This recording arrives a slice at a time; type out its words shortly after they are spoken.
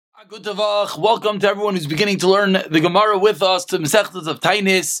Good Tavach. Welcome to everyone who's beginning to learn the Gemara with us, to Masechtas of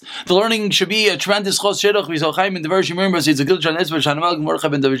Tainis. The learning should be a tremendous chos shidduch. We saw Chaim in the version. Remember, it's a good chance. But Shanamal Gemara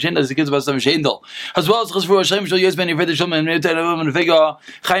ben David Shinda, the kids about some Shendel, as well as Chesru Hashem Shal Yez Ben Yeved Shalom and Minute and Vega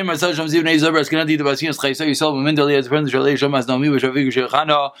Chaim Marcel Shom Ziv Nei Zaber Eskenati the Basinas Chayso Yisrael Mendeli as friends Shal Shom as Naomi Shavigu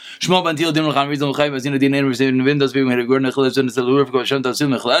Shechana Shmo Ben Til Din Khan Rizal Chaim Azina Din and Vindas being a good Nechles and the Lure for Shem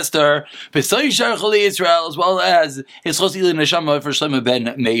Tasim Nechlester Pesay Shar Chali Israel, as well as his Chosil Neshama for Shlomo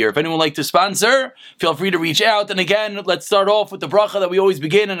Ben Meir. If anyone would like to sponsor, feel free to reach out. And again, let's start off with the bracha that we always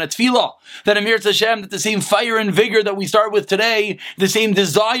begin, and a tefillah that Amir Hashem, that the same fire and vigor that we start with today, the same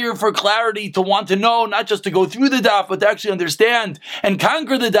desire for clarity, to want to know, not just to go through the daf, but to actually understand and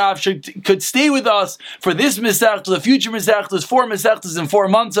conquer the daf, could stay with us for this Masechta, the future Masechtas, 4 Masechtas in 4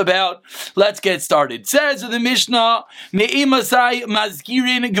 months about. Let's get started. It says in the Mishnah, Me'imasai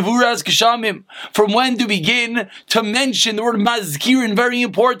mazkirin gevuras geshamim. From when to begin to mention the word mazkirin, very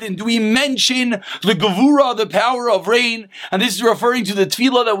important. Do we mention the gevura, the power of rain? And this is referring to the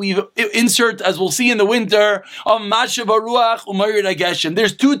tefillah that we insert, as we'll see in the winter, of Mashav HaRuach Umayrid HaGeshem.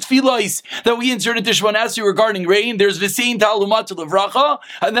 There's 2 tefillahs that we insert into Shemon Esrei regarding rain. There's V'sein Ta'alumat Levracha,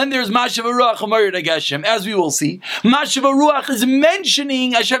 and then there's Mashav HaRuach Umayrid HaGeshem. As we will see, Mashav HaRuach is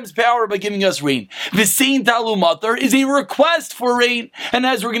mentioning Hashem's power by giving us rain. V'sein Ta'alumat is a request for rain, and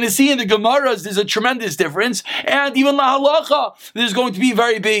as we're going to see in the Gemaras, there's a tremendous difference, and even La Halacha, there's going to be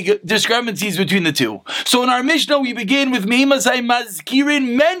very big discrepancies between the two. So in our Mishnah, we begin with Me'imasai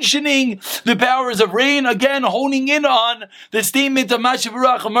Mazkirin, mentioning the powers of rain, again honing in on the statement of Mashav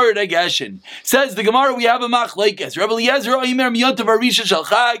HaRuach Umayrid HaGeshem. Says the Gemara, we have a machlekes. Rabbi Eliezer Omer Miyantav Arisha Shel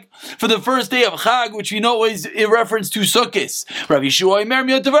Chag, for the first day of Chag, which we know is in reference to Sukkot. Rabbi Yeshua Omer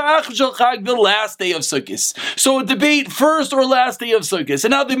Miyantav Achar Shel Chag, the last day of Sukkot. So a debate, first or last day of Sukkot.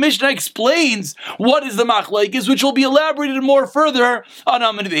 And now the Mishnah explains what is the machlekes, which will be elaborated more further on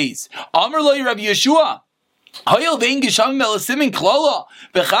Amud Beis. Amar Lo Rabbi Yeshua,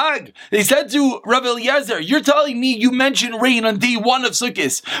 they said to Rabbi Eliezer, you're telling me you mentioned rain on day 1 of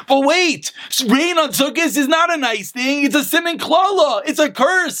Sukkot. But wait, rain on Sukkot is not a nice thing. It's a siman klala. It's a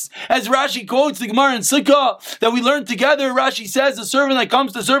curse. As Rashi quotes the Gemara in Sukkah that we learned together, Rashi says a servant that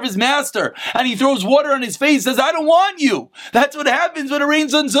comes to serve his master and he throws water on his face, says, I don't want you. That's what happens when it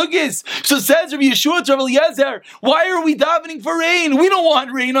rains on Sukkot. So says Rabbi Yeshua to Rabbi Eliezer, why are we davening for rain? We don't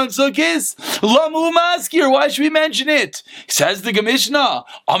want rain on Sukkot. Lamu maskir. Why should we mention it? Says the Gemishna,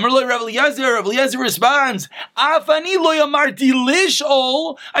 Amar lo Rabbi Eliezer responds, Afani lo yamarti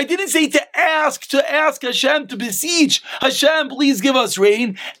lishol. I didn't say to ask Hashem, to beseech Hashem, please give us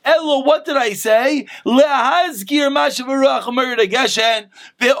rain. Elo, what did I say? Lehazkir Mashav HaRuach Umayrid HaGeshem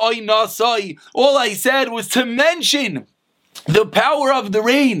be'oy nasai. All I said was to mention the power of the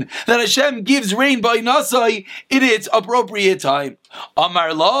rain, that Hashem gives rain by Nasai in its appropriate time.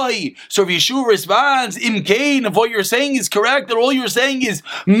 Amar Lai. So Yeshua responds, Imkain, if what you're saying is correct, that all you're saying is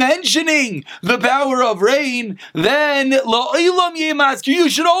mentioning the power of rain, then La'ilam Yemask, you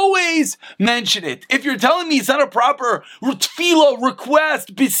should always mention it. If you're telling me it's not a proper tefillah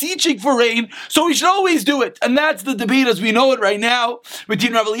request, beseeching for rain, so we should always do it. And that's the debate as we know it right now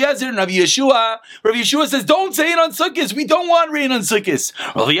between Rabbi Eliezer and Rabbi Yeshua. Rabbi Yeshua says, don't say it on Sukkot. We don't want rain on Sukkot.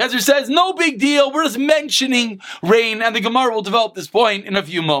 Rabbi Eliezer says, no big deal. We're just mentioning rain, and the Gemara will develop this point in a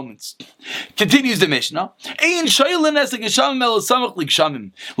few moments. Continues the Mishnah.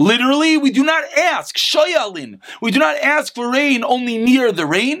 Literally, we do not ask shayalin. We do not ask for rain only near the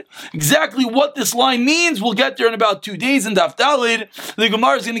rain. Exactly what this line means, we'll get there in about 2 days in Daf Daled. The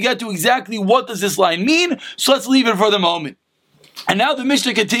Gemara is going to get to exactly what does this line mean, so let's leave it for the moment. And now the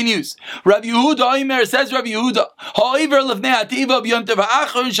Mishnah continues. Rabbi Yehuda Omer, says Rabbi Yehuda,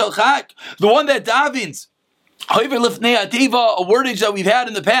 the one that davens a wordage that we've had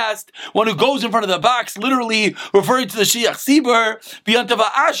in the past, one who goes in front of the box, literally referring to the Shiach Sibur,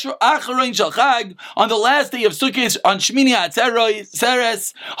 on the last day of Sukkot, on Shmini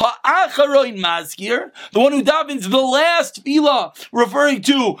Atzeres, ha'acharoin maskir, the one who davens the last tefillah, referring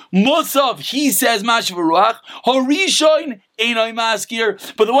to Musaf, he says Mashav HaRuach, ha'rishoin Einoi Maskir,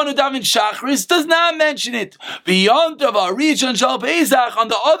 but the one who davens Shachris does not mention it. Beyond of Harishon Shal Pesach, on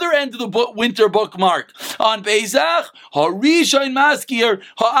the other end of the winter bookmark, on Pesach, Harishon Maskir,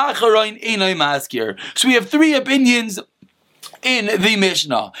 Ha'acharoin Einoi Maskir. So we have 3 opinions in the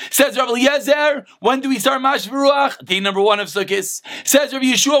Mishnah. Says Rav Eliezer, when do we start Mashav Ruach? Day number 1 of Sukkot. Says Rabbi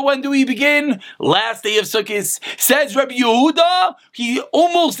Yeshua, when do we begin? Last day of Sukkot. Says Rabbi Yehuda, he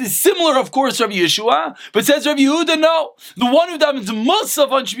almost is similar, of course, Rabbi Yeshua, but says Rabbi Yehuda, no. The one who davens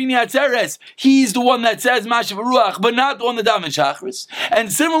Musaf on Shmini Atzeres, he's the one that says Mashav Ruach, but not the one that davens Shachris.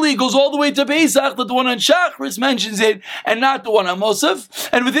 And similarly, it goes all the way to Pesach, that the one on Shachris mentions it, and not the one on Musaf.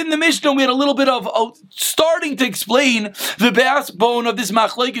 And within the Mishnah, we had a little bit of starting to explain the backbone of this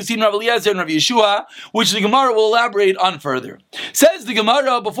machlokes in Rav Eliezer and Rav Yeshua, which the Gemara will elaborate on further. Says the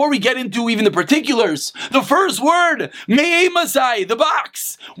Gemara, before we get into even the particulars, the first word, Me'ei Masai, the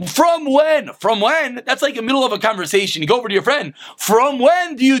box. From when? From when? That's like the middle of a conversation. You go over to your friend. From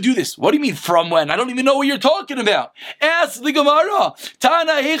when do you do this? What do you mean from when? I don't even know what you're talking about. Ask the Gemara.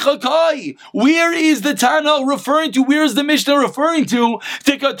 Tana Hechakai. Where is the Tana referring to? Where is the Mishnah referring to?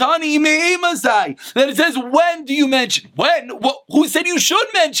 Tekatani Me'ei Masai. That it says, when do you mention? When? Who said you should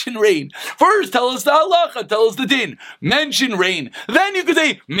mention rain? First, tell us the halacha, tell us the din. Mention rain. Then you could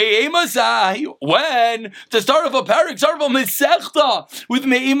say, Me'ei Masai. When? To start off a parak, start off a mesechta with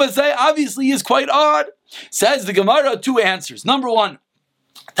Me'ei Masai obviously is quite odd. Says the Gemara, 2 answers. Number 1,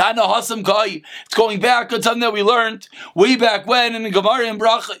 Tana Hasam Kai. It's going back on something that we learned way back when in the Gemara in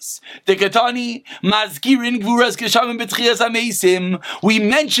Brachos. The Katani Mazkirin Gvuras Geshamim B'Tchias Ameisim. We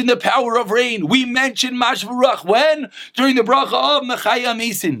mentioned the power of rain. We mentioned Mashav Ruach. When? During the bracha of Mechai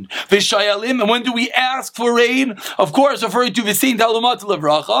Ameisim. V'Shayalim. And when do we ask for rain? Of course, referring to V'Sein Talumat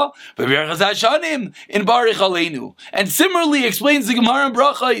LeBracha. B'Berachas Hashanim in Barich Aleinu. And similarly explains the Gemara in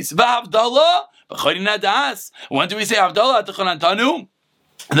Brachos. V'Havdalah B'Chorin Adas. When do we say Havdalah T'chon Antanu?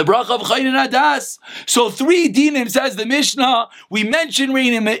 The bracha of Chayin and Adas. So 3 dinim, says the Mishnah. We mention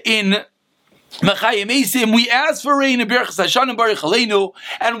rain in Mechayim Eisim, we ask for rain in Berachas Hashanim Barich Aleinu,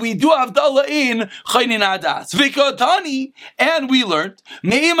 and we do Havdalah in Chayin and Adas. Vikotani, and we learned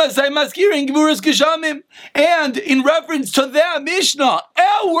Me'ei Masai Maskirin Gvuras Geshamim, and in reference to that Mishnah,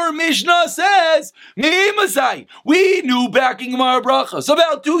 our Mishnah says Me'ei Masai. We knew back in Gemara Brachos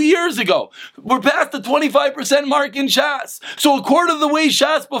about 2 years ago. We're past the 25% mark in Shas. So according to the way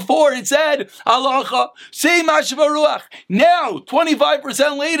Shas before, it said Halacha, say Mashav Ruach. Now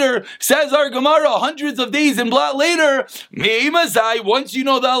 25% later, says our Gemara, hundreds of days and blot later, Me'ei Masai, once you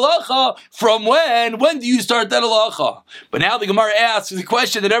know the halacha, from when? When do you start that halacha? But now the Gemara asks the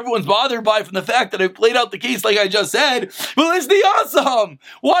question that everyone's bothered by from the fact that I played out the case like I just said. Well, it's the awesome.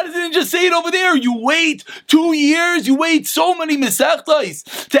 Why doesn't it just say it over there? You wait 2 years, you wait so many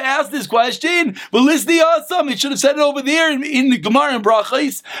mesechtais to ask this question. Well, it's the awesome. It should have said it over there in the Gemara and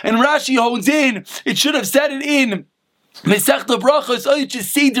Brachos, and Rashi hones in. It should have said it in Mesechta Brachos,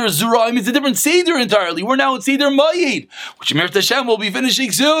 just Seder Zuraim. It's a different Seder entirely. We're now in Seder Mayid, which Mir Hashem will be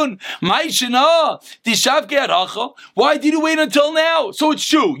finishing soon. Why did you wait until now? So it's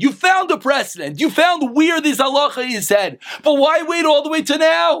true. You found a precedent. You found where this halacha is said. But why wait all the way to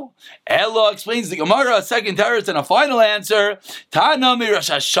now? Ella explains the Gemara, a second teretz and a final answer. Tana mi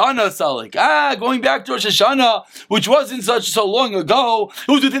Rosh Hashanah Salik. Going back to Rosh Hashanah, which wasn't so long ago.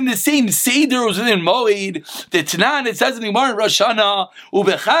 It was within the same Seder. It was within Moed. The Tanan, it says in the Gemara in Rosh Hashanah,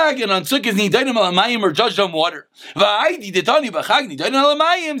 Ubechag and on Sukkot Nidainim Alamayim are judged on water. V'aydi Detani Bechag Nidainim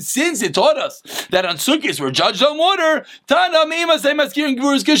Alamayim. Since it taught us that on Sukkot we're judged on water, Tana Me'ima Say Maskirin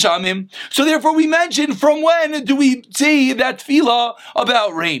Gvuras Geshamim. So therefore we mention from when do we say that tefillah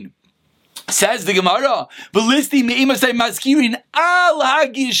about rain? Says the Gemara, "V'listi me'imasay maskirin al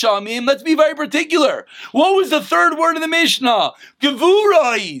hagishamim." Let's be very particular. What was the third word of the Mishnah?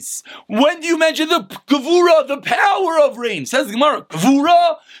 Gevurais. When do you mention the gevura, the power of rain? Says the Gemara,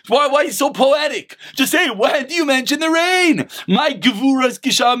 gevura. Why are you so poetic? Just say, when do you mention the rain? My gevuras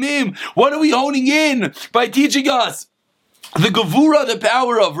gishamim. What are we honing in by teaching us? The gevura, the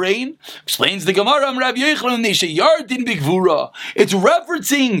power of rain, explains the Gemara. It's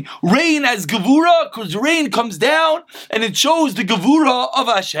referencing rain as gevura because rain comes down and it shows the gevura of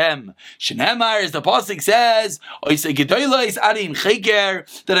Hashem. Shenemar, as the pasuk says,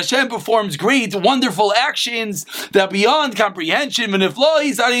 that Hashem performs great, wonderful actions that beyond comprehension,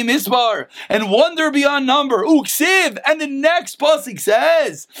 and wonder beyond number. Uksiv, and the next pasuk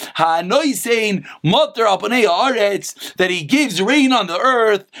says, that He gives rain on the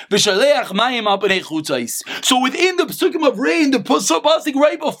earth. So within the psukim of rain, the pasuk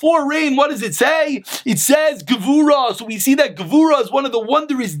right before rain, what does it say? It says gevura. So we see that gevura is one of the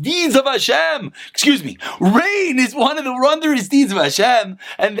wondrous deeds of Hashem. Rain is one of the wondrous deeds of Hashem,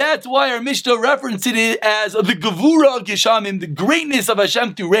 and that's why our Mishnah referenced it as the gevura of Geshamim, the greatness of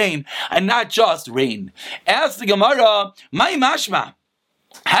Hashem through rain, and not just rain. Ask the Gemara, my mashma.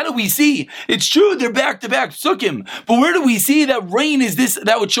 How do we see? It's true they're back-to-back psukim, but where do we see that rain is this,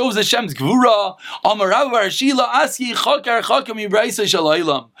 that which shows Hashem's gvura?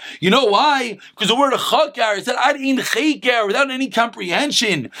 You know why? Because the word chakar is said ad in chayker, without any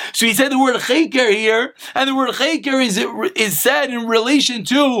comprehension. So he said the word chayker here, and the word chayker is said in relation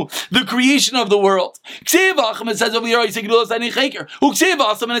to the creation of the world. It says over here, and it says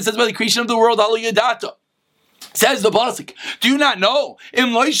by the creation of the world, says the pasuk, do you not know?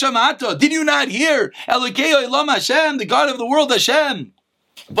 Did you not hear? Elokei Olam Hashem, the God of the world, Hashem.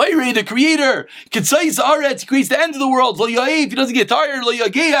 Vayrei, the Creator, Kitzais Aretz, He creates the end of the world. Lo Yaif, He doesn't get tired. Lo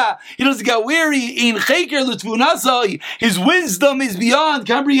Yageya, He doesn't get weary. In Cheker L'Tfunasai, His wisdom is beyond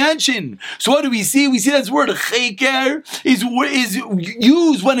comprehension. So what do we see? We see that this word Cheker is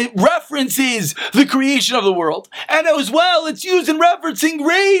used when it references the creation of the world, and as well it's used in referencing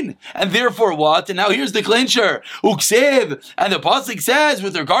rain. And therefore what? And now here's the clincher. Uksev, and the pasuk says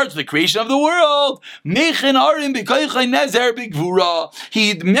with regards to the creation of the world, Mechen Arim B'Koychai Nezer B'Gvura.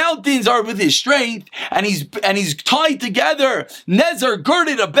 The mountains are with His strength, and he's tied together. Nezer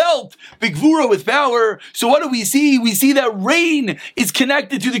girded a belt, Bigvura with power. So what do we see? We see that rain is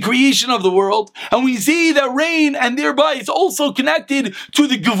connected to the creation of the world, and we see that rain, and thereby it's also connected to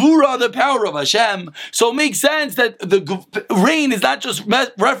the Gevura, the power of Hashem. So it makes sense that the rain is not just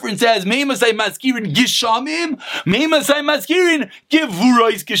referenced as Meimasai Maskirin Gishamim, Meimasai Maskirin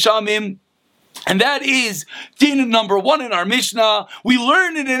Gevurais Gishamim. And that is din number 1 in our Mishnah. We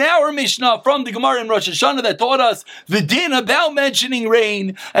learned it in our Mishnah from the Gemara in Rosh Hashanah that taught us the din about mentioning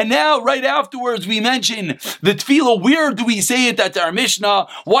rain. And now, right afterwards, we mention the tefillah. Where do we say it at our Mishnah?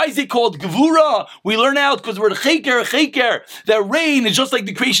 Why is it called Gevura? We learn out because we're Cheker, that rain is just like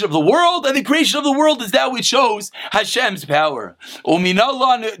the creation of the world, and the creation of the world is that which shows Hashem's power. And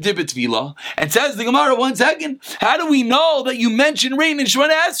says the Gemara, 1 second, how do we know that you mention rain in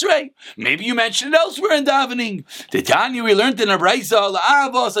Shemona Esrei? Maybe you mentioned it elsewhere in davening. The Tanya we learned in a brayso, the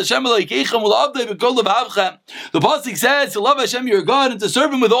pasuk says to love Hashem your God and to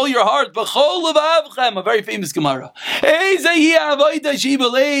serve Him with all your heart. A very famous Gemara. What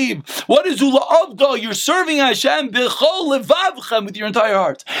is ula'avda? You're serving Hashem with your entire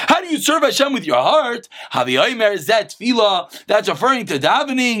heart. How do you serve Hashem with your heart? That's referring to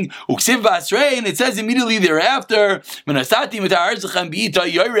davening. And it says immediately thereafter,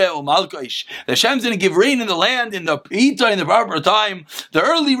 the Hashem's going to give rain in the land in the Pita in the proper time, the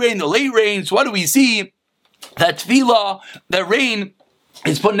early rain, the late rain. So what do we see? That tefillah, that rain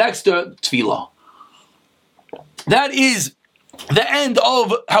is put next to tefillah. That is the end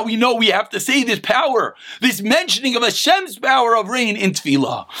of how we know we have to say this power, this mentioning of Hashem's power of rain in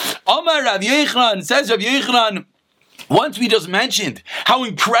tefillah. Amar Rav Yochanan, says Rav Yochanan, once we just mentioned how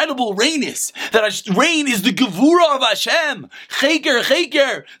incredible rain is, that rain is the Gevura of Hashem,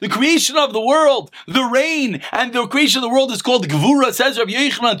 Cheker, the creation of the world, the rain, and the creation of the world is called Gevura, says Rabbi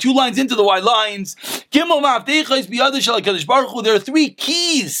Yochanan, 2 lines into the white lines. There are 3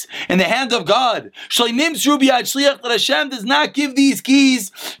 keys in the hand of God. That Hashem does not give these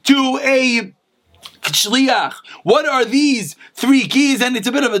keys to a Shliach. What are these 3 keys? And it's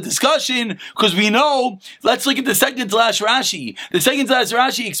a bit of a discussion because we know, let's look at the second to last Rashi. The second to last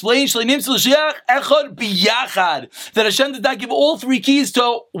Rashi explains that Hashem did not give all 3 keys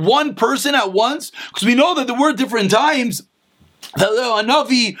to one person at once, because we know that there were different times. Eliyahu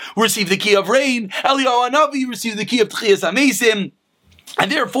Hanavi received the key of rain. Eliyahu Hanavi received the key of Tchias HaMesim.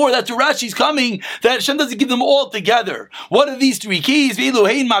 And therefore, that's where Rashi's coming, that Hashem doesn't give them all together. What are these 3 keys?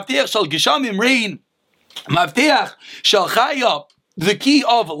 Ve'elohein mafteach shal geshamim rain. Mafteach shal chaya, the key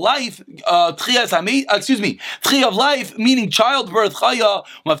of life, tchi of life, meaning childbirth, chaya,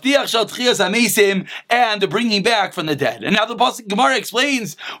 mafteach shal tchias hamesim, and the bringing back from the dead. And now the pasuk Gemara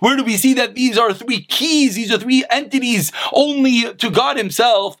explains, where do we see that these are 3 keys, these are 3 entities only to God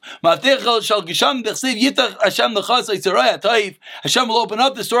Himself. Mafteach shal gesham b'chsev yitach Hashem l'chas ha'yisarei ha'tayif. Hashem will open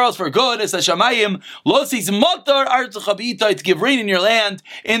up the storehouse for good, as Hashemayim lo seis matar artz chabita, to give rain in your land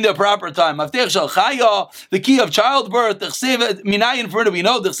in the proper time. Mafteach shal chaya, the key of childbirth, t'chsev minayin, for we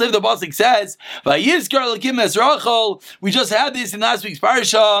know the pasuk says, "Vayizkar Elokim es Rachel." We just had this in last week's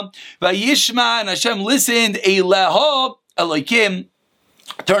parsha. Vayishma, and Hashem listened. Eleho Elokim,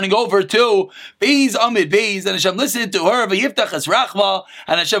 turning over to Beis Amid Beis, and Hashem listened to her. Vayiftach es Rachma,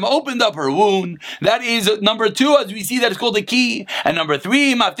 and Hashem opened up her wound. That is number 2, as we see that it's called a key. And number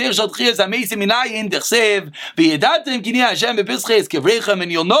 3, Mafteach shel tchias hamesim minayin dechsev v'yedatem kini Hashem bepischei kevrechem,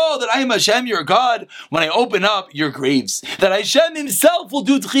 and you'll know that I am Hashem, your God, when I open up your graves. That Hashem Himself will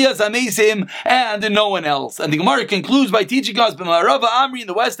do tchias hamesim and no one else. And the Gemara concludes by teaching us, b'marav Amri in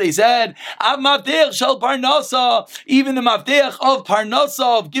the West, they said, Av Mafteach shel parnasa, even the Mafteach of parnasa,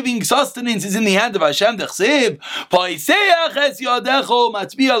 parnasa, of giving sustenance, is in the hand of Hashem.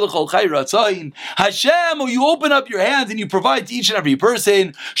 Hashem, or you open up your hands and you provide to each and every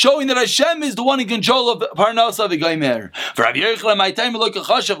person, showing that Hashem is the one in control of parnasa v'gaimer. For Rabbi Yochanan, my time look at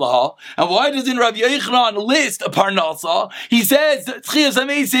chashav laha. And why doesn't Rabbi Yochanan list a parnasa? He says tchias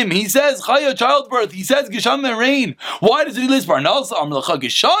amesim. He says chaya, childbirth. He says geshamim and rain. Why doesn't he list parnasa? Amlacha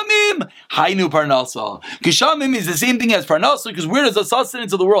geshamim hainu parnasa. Geshamim is the same thing as parnasa, because where does the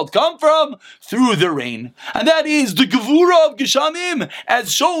sustenance of the world come from? Through the rain, and that is the gevura of geshamim,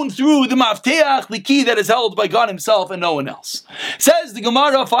 as shown through the mafteach, the key that is held by God Himself and no one else. Says the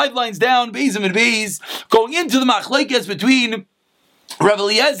Gemara 5 lines down, Beizim and Beiz, going into the machlekes between Rav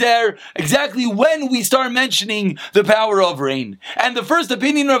Eliezer, exactly when we start mentioning the power of rain. And the first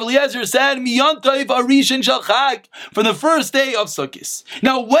opinion Rav Eliezer said, Miyantav Arishin Shel Chag, from the first day of Sukkot.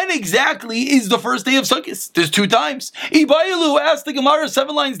 Now, when exactly is the first day of Sukkot? There's 2 times. Ibayilu asked the Gemara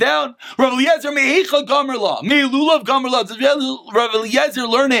 7 lines down, Rav Eliezer Mehecha Gamerla, Me Lulav Gamerla. Does Rav Eliezer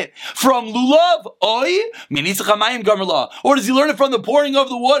learn it from Lulav? Oi? Minischamayim Gamerla. Or does he learn it from the pouring of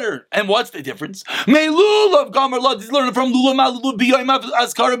the water? And what's the difference? Me Lulav Gamerla. Does he learn it from Lulav Malulav Biyayim?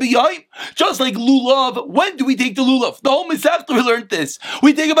 Just like lulav, when do we take the lulav? The whole Masechta we learned this.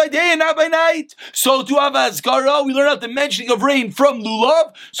 We take it by day and not by night. So to have azkara, we learn out the mentioning of rain from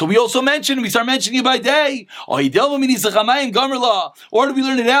lulav. So we also we start mentioning it by day. Or do we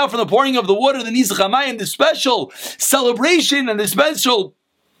learn it out from the pouring of the water, the nisach the special celebration and the special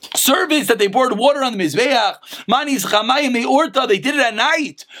service that they poured water on the mizbeach? Manis chamayim me'orta, they did it at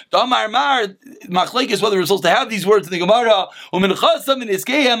night. Damar mar machlekes whether we're supposed to have these words in the Gemara. U'minchasam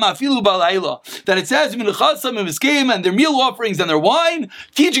v'niskeim afilu ba'layla, that it says minchasam v'niskeim and their meal offerings and their wine.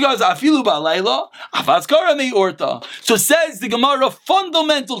 Teaching us afilu ba'layla avaskara me'orta. So says the Gemara,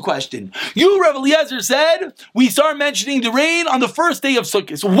 fundamental question. You, Rav Eliezer, said we start mentioning the rain on the first day of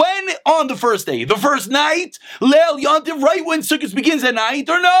Sukkot. When on the first day? The first night? Leil Yantiv, right when Sukkot begins at night,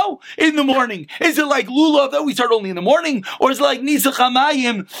 or no? In the morning? Is it like lulav that we start only in the morning, or is it like nisach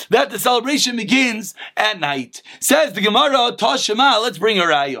hamayim that the celebration begins at night? Says the Gemara, Tashema, let's bring a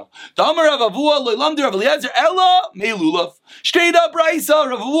raya. Damar Rav Avua lo'lamdi Rav Eliezer ella me lulav. Straight up Raisa,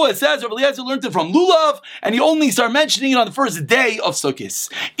 Rav Avua says Rav Eliezer learned it from lulav, and he only started mentioning it on the first day of Sukkot.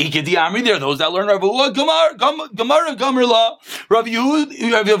 Ikedi Amri, there are those that learn Rav Avua Gemara Gamerla. Rav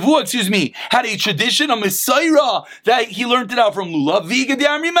Avua, had a tradition, a Messiah, that he learned it out from lulav.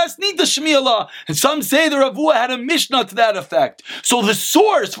 And some say the Rav Avua had a Mishnah to that effect. So the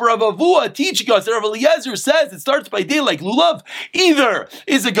source for Rav Avua teaching us that Rav Eliezer says it starts by day like lulav, either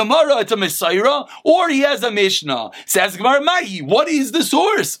is a Gemara, it's a Messiah, or he has a Mishnah. Says Gemara, Mahi, what is the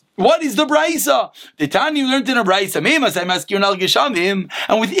source? What is the Braisa? The Tanya learned in a Braisa.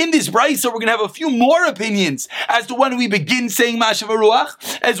 And within this Braisa, we're going to have a few more opinions as to when we begin saying Mashav Ruach.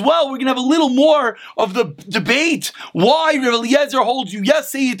 As well, we're going to have a little more of the debate why Rav Eliezer holds you, yes,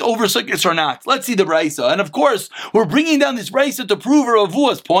 say it over Sukkot or not. Let's see the Braisa. And of course, we're bringing down this Braisa to prove Rav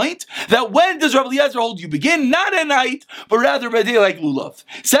Avua's point that when does Rav Eliezer hold you begin? Not at night, but rather by day like Lulav.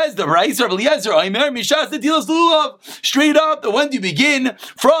 Says the Braisa, Rav Eliezer, Aimer Mishas Netilas Lulav. Straight up, when do you begin?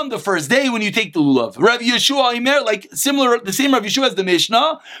 From the first day when you take the lulav. Rav Yeshua Aimer, like similar, the same Rav Yeshua as the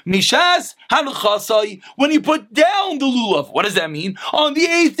Mishnah, Mishas Hanuchasai, when you put down the lulav. What does that mean? On the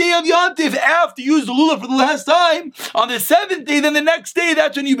 8th day of Yantiv, after you use the lulav for the last time, on the 7th day, then the next day,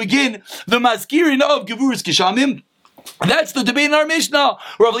 that's when you begin the maskirin of Gevurus Kishamim. That's the debate in our Mishnah.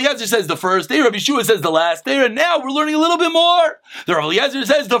 Rav Eliezer says the first day, Rav Yeshua says the last day, and now we're learning a little bit more. The Rav Eliezer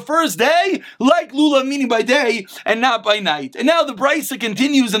says the first day, like lulav, meaning by day and not by night. And now the Braisa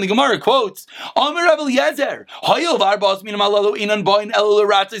continues, and the Gemara quotes, Amar Rav Eliezer,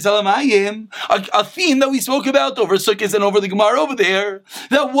 a theme that we spoke about over Sukkot and over the Gemara over there,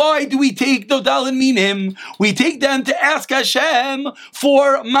 that why do we take the Dalin Minim? We take them to ask Hashem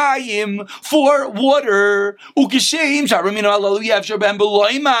for mayim, for water, and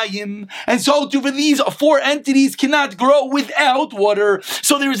so too for these 4 entities cannot grow without water.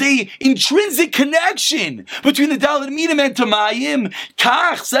 So there is a intrinsic connection between the Dalet Minim and Tamayim.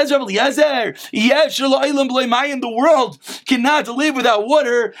 Kach, says Rav Eliezer, the world cannot live without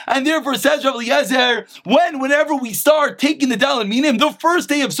water, and therefore says Rav Eliezer, whenever we start taking the Dalet Minim, the first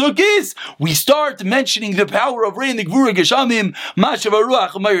day of Sukkot, we start mentioning the power of rain, the Gvura Geshamim, Mashav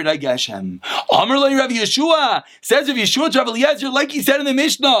Ruach, Amar Rav Yeshua, says says of Yeshua to Rabbi Eliezer, like he said in the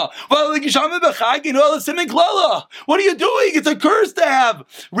Mishnah, what are you doing? It's a curse to have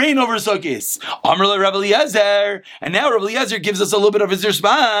rain over Sukkot. Amar Rabbi Eliezer, and now Rabbi Eliezer gives us a little bit of his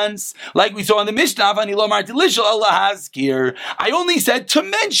response, like we saw in the Mishnah. I only said to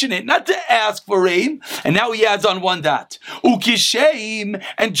mention it, not to ask for rain. And now he adds on one dot. Ukisheim,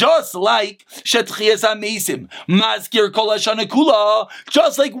 and just like Shetchias HaMeisim, Maskir Kol HaShana Kula,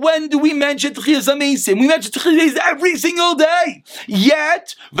 just like when do we mention Tchias HaMeisim? We mention Tchias every single day.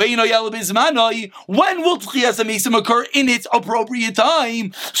 Yet, when will Tchias HaMeisim occur in its appropriate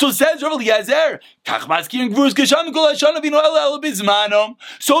time? So says Rabbi Eliezer,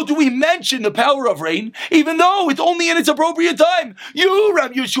 so do we mention the power of rain, even though it's only in its appropriate time? You,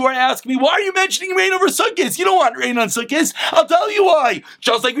 Rabbi Yeshua, ask me, why are you mentioning rain over Sukkot? You don't want rain on Sukkot. I'll tell you why.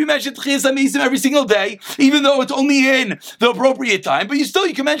 Just like we mention Tchias HaMeisim every single day, even though it's only in the appropriate time, but you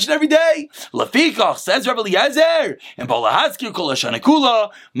can mention every day. Lafikach, says Rabbi Eliezer, and Balahaskir Kol HaShana Kula,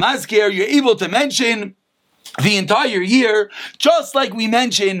 Maskir, you're able to mention the entire year, just like we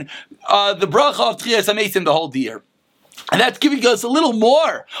mention the bracha of Tchias HaMeisim the whole year. And that's giving us a little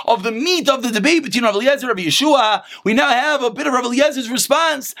more of the meat of the debate between Rabbi Eliezer and Rabbi Yeshua. We now have a bit of Rabbi Eliezer's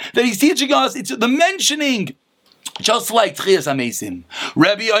response that he's teaching us. It's the mentioning, just like Tchias HaMeisim.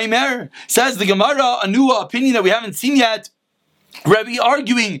 Rabbi Omer says the Gemara, a new opinion that we haven't seen yet. Rabbi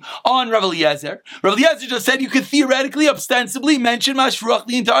arguing on Rabbi Eliezer. Rabbi Eliezer just said you could theoretically, ostensibly mention Mashruach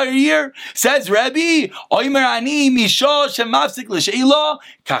the entire year. Says Rabbi, Omer ani misha shemafsik l'sheila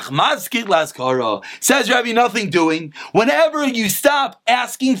kach maskit laskara. Says Rabbi, nothing doing. Whenever you stop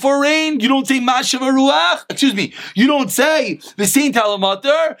asking for rain, you don't say Mashav Ruach. Excuse me, you don't say V'sein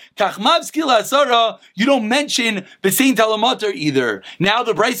Talamater kach maskit laskara. You don't mention V'sein Talamater either. Now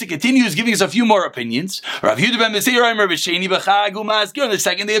the Brisa continues, giving us a few more opinions. Rav Yehuda ben Beseira Omer b'sheni b'chag umaskir on the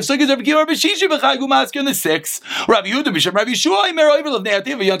second day of Sukkot. Rabbi Kiva b'shishi b'chag umaskir on the sixth. Rabbi Yehuda b'shem Rabbi Yeshua Omer over of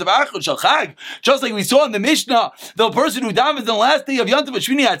Ne'ativ v'Yontav Achron shel Chag. Just like we saw in the Mishnah, the person who davens on the last day of Yontav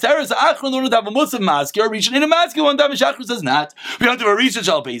Shvini Atzeres Achron don't have a Musaf maskir. Rishon in a maskir. One davens Shachris does not. Yontav Rishon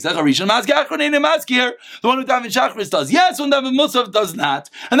shel Pesach. A Rishon maskir Achron in a maskir. The one who davens Shachris does. Yes, one davens Musaf does not.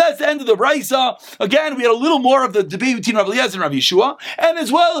 And that's the end of the Brisa. Again, we had a little more of the debate between Rabbi Eliezer and Rabbi Yeshua, and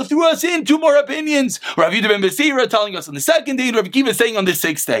as well it threw us in two more opinions. Rabbi Yehuda ben Beseira telling us on the second day, and Rabbi Kiva saying on the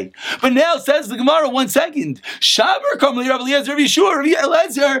sixth day. But now says the Gemara, 1 second. Shaber Kamli Rabbi Eliezer, Rabbi Yeshua, Rabbi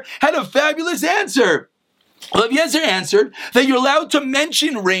Eliezer had a fabulous answer. Rabbi Eliezer answered that you're allowed to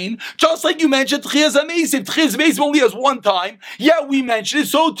mention rain, just like you mentioned Tchias HaMeisim. Tchias HaMeisim only has one time. Yeah, we mentioned it,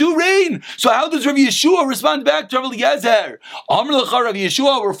 so too rain. So how does Rabbi Yeshua respond back to Rabbi Eliezer? Amr L'cha Rabbi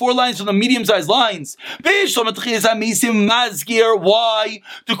Yeshua were 4 lines from the medium-sized lines. Why?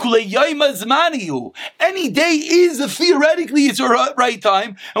 Any day is theoretically its right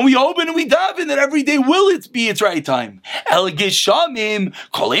time, and we open and we daven that every day will it be its right time.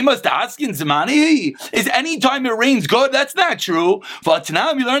 Is any time it rains good? That's not true.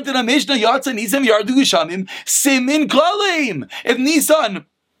 Vatnam, you learned in a Mishnah, Yatsa Nisan Yardu Geshamim, Simin Klalim. If Nisan,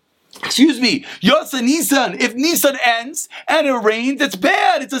 Yatsa Nisan, if Nisan ends and it rains, it's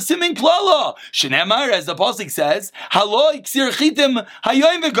bad. It's a Simin Klala. Shenemar, as the Pasuk says, Haloi Ksir Chitim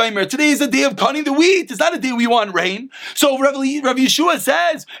Hayoim V'Goymer. Today is the day of cutting the wheat. It's not a day we want rain. So Rabbi Yeshua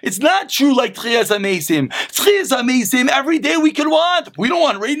says, it's not true like Tchias HaMeisim. Tchias HaMeisim, every day we could want. We don't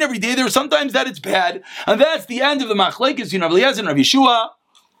want rain every day. There's sometimes that it's bad. And that's the end of the Machlekes between Rabbi Eliezer and Rabbi Yeshua.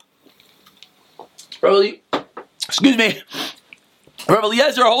 Rabbi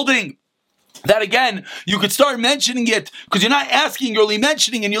Eliezer holding that again, you could start mentioning it because you're not asking, you're only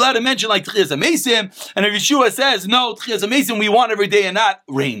mentioning, and you're allowed to mention like Tchias HaMeisim. And if Yeshua says, no, Tchias HaMeisim we want every day and not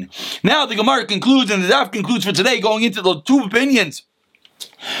rain. Now the Gemara concludes, and the Daf concludes for today, going into the 2 opinions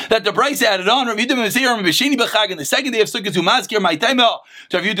that the Brisa added on. Rav Yehuda ben Beseira and B'sheni b'chag, and the second day of Sukkot to Maskir Ma'itema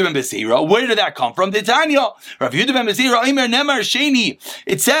to Rav Yehuda ben Beseira. Where did that come from? The Tanya, Rav Yehuda ben Beseira, Omer Nemar Sheni.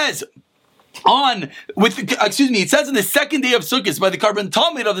 It says, it says in the second day of Sukkot, by the Karban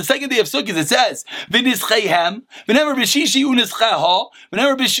Talmud of the second day of Sukkot, it says, V'nischeihem, v'never b'shishi u'nischeha,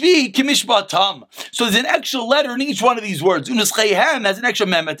 v'never b'shvi kimishbatam. So there's an extra letter in each one of these words. U'nischeihem has an extra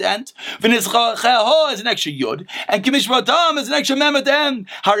mem at the end, v'nischeha has an extra yud, and kimishbatam has an extra mem at the end.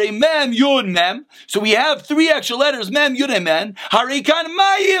 Hare mem, yud, mem. So we have 3 extra letters, mem, yud, and mem. Hare kan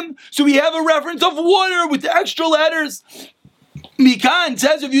mayim. So we have a reference of water with the extra letters. Mikan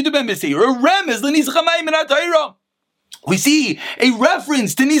says of Yehuda ben Beseira, Rem is l'niz chamayim in HaTorah. we see a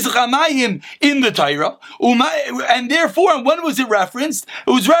reference to Nisach HaMayim in the Torah, and therefore, when was it referenced?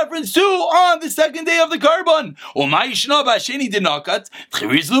 It was referenced to on the second day of the Karban. And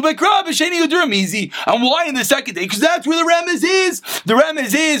why in the second day? Because that's where the remez is. The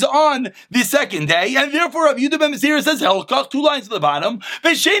remez is on the second day, and therefore Rav Yehuda ben Meseira says Helkach, 2 lines at the bottom.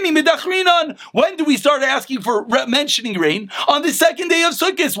 When do we start asking for mentioning rain? On the second day of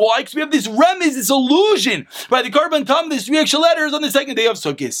Sukkot. Why? Because we have this remez, this illusion by the Karban Tam, this 3 extra letters on the second day of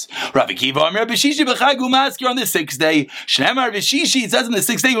Sukkot. Rav Akiva Amar B'Shishi b'Chag U'Maskir on the 6th day. Shneimar B'Shishi, it says on the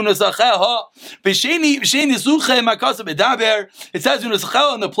 6th day U'Nesacheha. B'Sheni Nisuche Makasa B'Daber. It says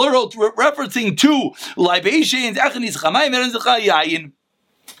U'Nesacheha in the plural, referencing 2 libations. Echad Nisach HaMayim Eren Zecha Yayin.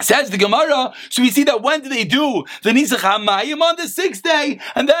 Says the Gemara, so we see that when do they do the Nisach HaMayim? On the 6th day,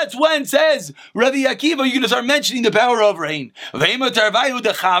 and that's when, says Rabbi Akiva, you're going to start mentioning the power of rain. How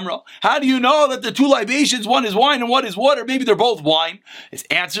do you know that the 2 libations, one is wine and one is water? Maybe they're both wine. It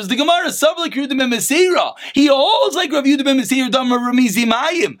answers the Gemara, he holds like Rav Yehuda ben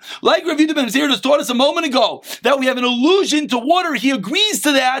Meseira, like Rav Yehuda ben Meseira just taught us a moment ago, that we have an allusion to water. He agrees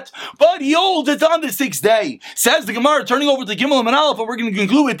to that, but he holds it's on the 6th day. Says the Gemara, turning over to Gimel and Aleph, but we're going to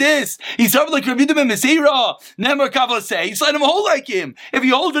conclude with this. He's sort of like Rav Yehuda ben Meseira, Nemar Kavaseh. He's letting him hold like him. If he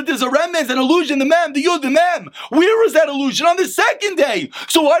holds that there's a remez, an illusion, the mem, the yud, the mem. Where was that illusion? On the 2nd day.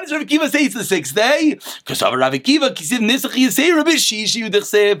 So why does Rav Akiva say it's the 6th day? Because Rav Akiva,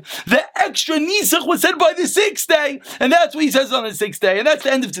 the extra nisach was said by the 6th day, and that's what he says on the 6th day, and that's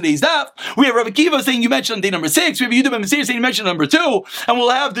the end of today's daf. We have Rav Akiva saying you mentioned on day number 6. We have Yehuda ben Meseira saying you mentioned number 2, and we'll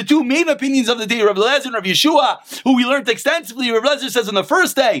have the 2 main opinions of the day, Rav Eliezer and Rav Yeshua, who we learned extensively. Rav Eliezer says on the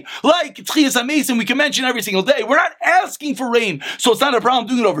 1st day, like Tchias HaMesim, we can mention every single day. We're not asking for rain, so it's not a problem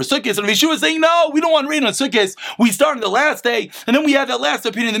doing it over Sukkot. And Yeshua is saying, no, we don't want rain on Sukkot. We start on the last day, and then we have that last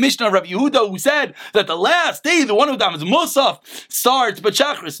opinion in the Mishnah of Rabbi Yehuda, who said that the last day, the one of them is Musaf, starts, but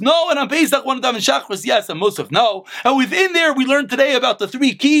Shachris, no, and on Pesach, one of them is Shachris, yes, and Musaf, no. And within there, we learned today about the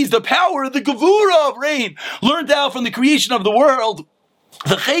 3 keys, the power, the Gevura of rain, learned out from the creation of the world,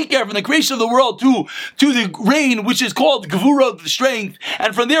 the Cheker, from the creation of the world to the rain, which is called Gevura, the strength.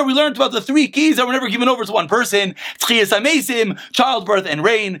 And from there we learned about the 3 keys that were never given over to one person: Tchias HaMesim, childbirth, and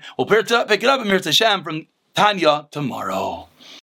rain. We'll pick it up in Mirz Hashem from Tanya tomorrow.